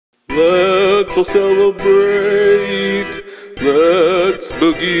Let's all celebrate. Let's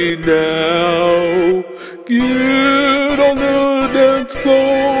boogie now. Get on the dance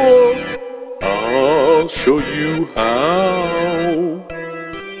floor. I'll show you how.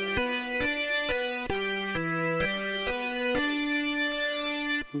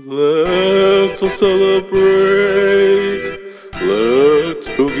 Let's all celebrate. Let's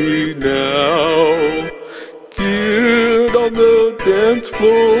boogie now. Get on the dance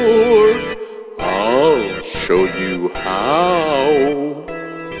floor. I'll show you how.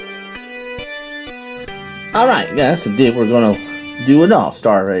 Alright, guys, today we're gonna do an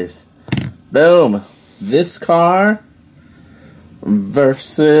all-star race. Boom. This car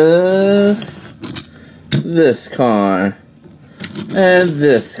versus this car. And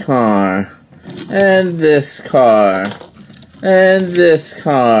this car. And this car. And this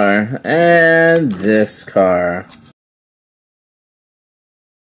car. And this car.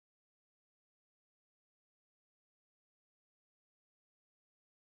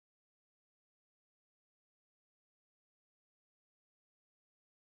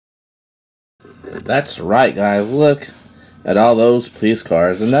 That's right, guys. Look at all those police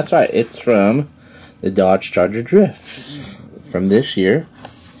cars. And that's right, it's from the Dodge Charger Drift from this year.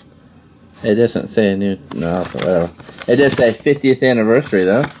 It doesn't say new, no, whatever. It does say 50th anniversary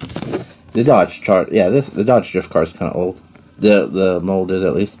though. The Dodge the Dodge Drift car is kind of old. The mold is,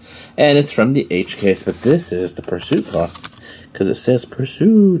 at least, and it's from the H case. But this is the Pursuit car because it says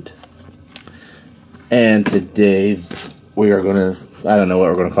Pursuit. And today we are gonna, I don't know what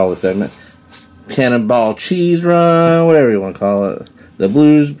we're gonna call this segment. Cannonball Cheese Run, whatever you want to call it. The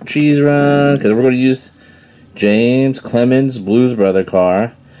Blues Cheese Run, because we're going to use James Clemens Blues Brother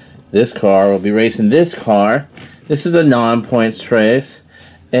car. This car will be racing this car. This is a non-points race.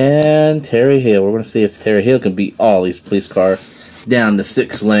 And Terry Hill. We're going to see if Terry Hill can beat all these police cars down the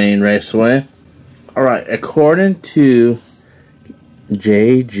 6-lane raceway. Alright, according to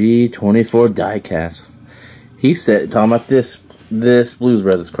JG24 Diecast, he said, talking about this Blues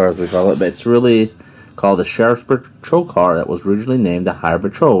Brothers car, as we call it, but it's really called the Sheriff's Patrol car that was originally named the Highway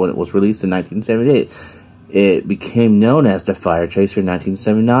Patrol when it was released in 1978. It became known as the Fire Chaser in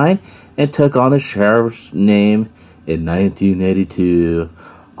 1979 and took on the Sheriff's name in 1982.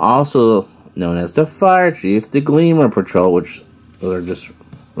 Also known as the Fire Chief, the Gleamer Patrol, which are just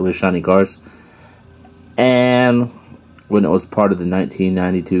really shiny cars, and when it was part of the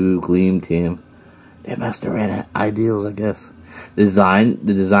 1992 Gleam team. They must have ran ideals, I guess. The design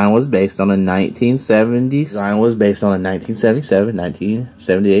was based on a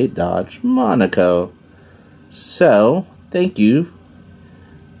 1977-1978 Dodge Monaco. So, thank you,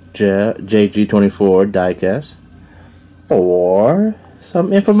 JG24 Diecast, for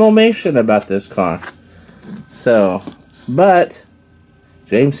some information about this car. So, but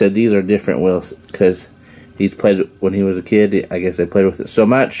James said these are different wheels because he's played when he was a kid. I guess they played with it so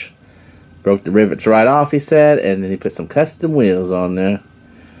much. Broke the rivets right off, he said, and then he put some custom wheels on there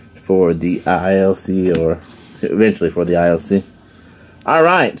for the ILC, or eventually for the ILC.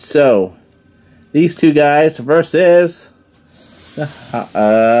 Alright, so these two guys versus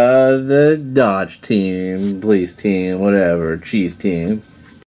the Dodge team, police team, whatever, cheese team.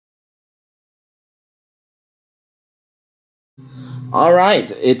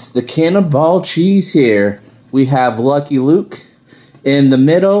 Alright, it's the Cannonball Cheese here. We have Lucky Luke in the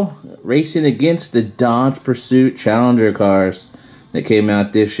middle, racing against the Dodge Pursuit Challenger cars that came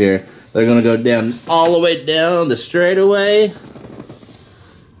out this year. They're going to go down all the way down the straightaway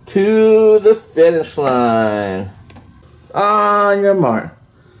to the finish line. On your mark.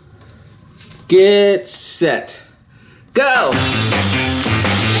 Get set. Go!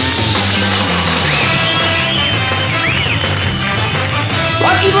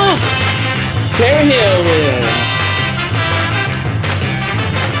 Lucky Luke! Terry Hill wins.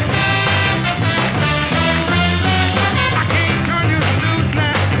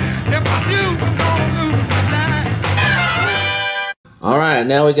 Alright,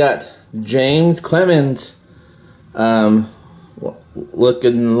 now we got James Clemens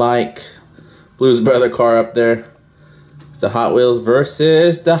looking like Blues Brother car up there. It's the Hot Wheels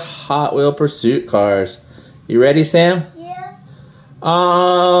versus the Hot Wheel Pursuit cars. You ready, Sam? Yeah.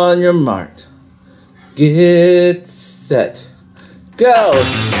 On your mark. Get set. Go!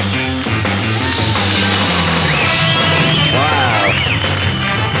 Wow.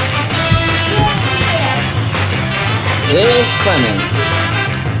 James Clemens.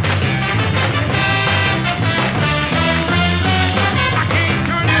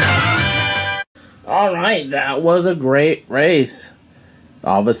 Alright, that was a great race.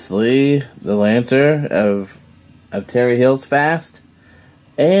 Obviously, the Lancer of Terry Hill's fast,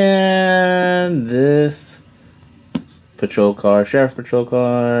 And this patrol car, sheriff patrol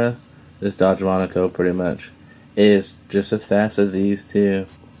car, this Dodge Monaco pretty much, is just as fast as these two.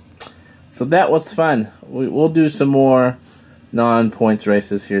 So that was fun. We'll do some more non-points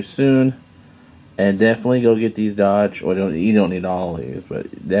races here soon. And definitely go get these Dodge. Well, you don't need all of these,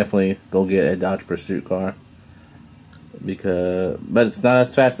 but definitely go get a Dodge Pursuit car. But it's not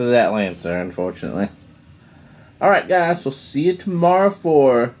as fast as that Lancer, unfortunately. Alright guys, we'll see you tomorrow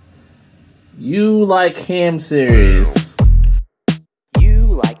for You Like Ham series. You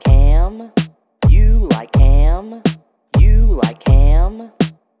like ham? You like ham? You like ham?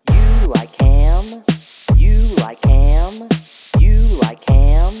 You like ham? You like ham? You like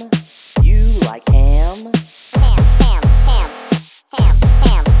ham? You like ham? Ham, ham, ham, ham,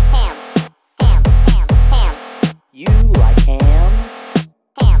 ham, ham, ham, ham, ham. You like ham?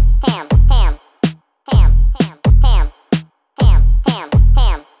 Ham, ham, ham, ham, ham, ham, ham, ham,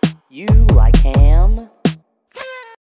 ham. You like ham?